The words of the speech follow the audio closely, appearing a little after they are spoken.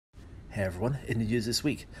Hey everyone, in the news this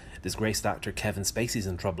week, disgraced actor Kevin Spacey's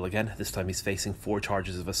in trouble again. This time he's facing 4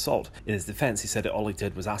 charges of assault. In his defence, he said that all he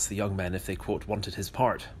did was ask the young men if they, quote, wanted his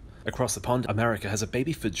part. Across the pond, America has a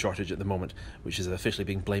baby food shortage at the moment, which is officially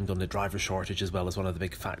being blamed on the driver shortage as well as one of the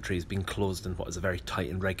big factories being closed in what is a very tight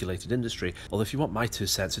and regulated industry. Although if you want my 2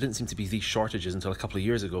 cents, there didn't seem to be these shortages until a couple of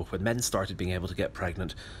years ago when men started being able to get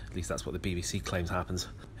pregnant. At least that's what the BBC claims happens.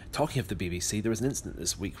 Talking of the BBC, there was an incident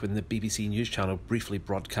this week when the BBC News channel briefly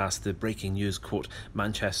broadcast the breaking news, quote,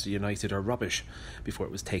 Manchester United are rubbish, before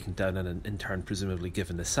it was taken down and in turn presumably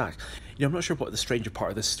given the sack. I'm not sure what the stranger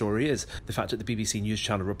part of this story is, the fact that the BBC News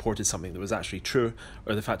channel reported something that was actually true,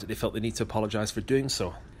 or the fact that they felt the need to apologise for doing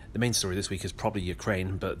so. The main story this week is probably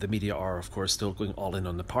Ukraine, but the media are, of course, still going all in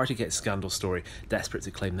on the Partygate scandal story, desperate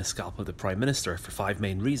to claim the scalp of the Prime Minister for 5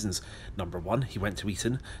 main reasons. Number 1, he went to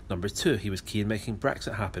Eton. Number 2, he was key in making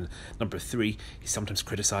Brexit happen. Number 3, he sometimes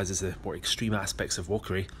criticises the more extreme aspects of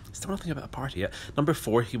wokery. Still nothing about a party yet. Number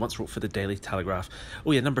 4, he once wrote for the Daily Telegraph.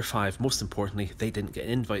 Oh yeah, number 5, most importantly, they didn't get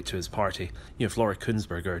an invite to his party. If Laura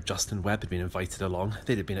Kuenssberg or Justin Webb had been invited along,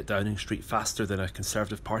 they'd have been at Downing Street faster than a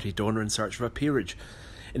Conservative Party donor in search of a peerage.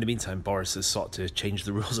 In the meantime, Boris has sought to change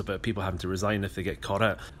the rules about people having to resign if they get caught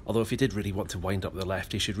out. Although if he did really want to wind up the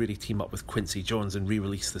left, he should really team up with Quincy Jones and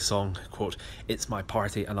re-release the song, quote, It's my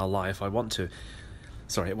party and I'll lie if I want to.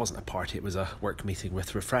 Sorry, it wasn't a party, it was a work meeting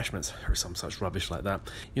with refreshments, or some such rubbish like that.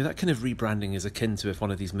 That kind of rebranding is akin to if one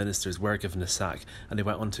of these ministers were given a sack and they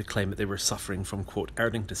went on to claim that they were suffering from, quote,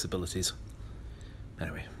 learning disabilities.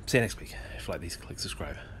 Anyway, see you next week. If you like these, click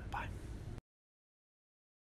subscribe.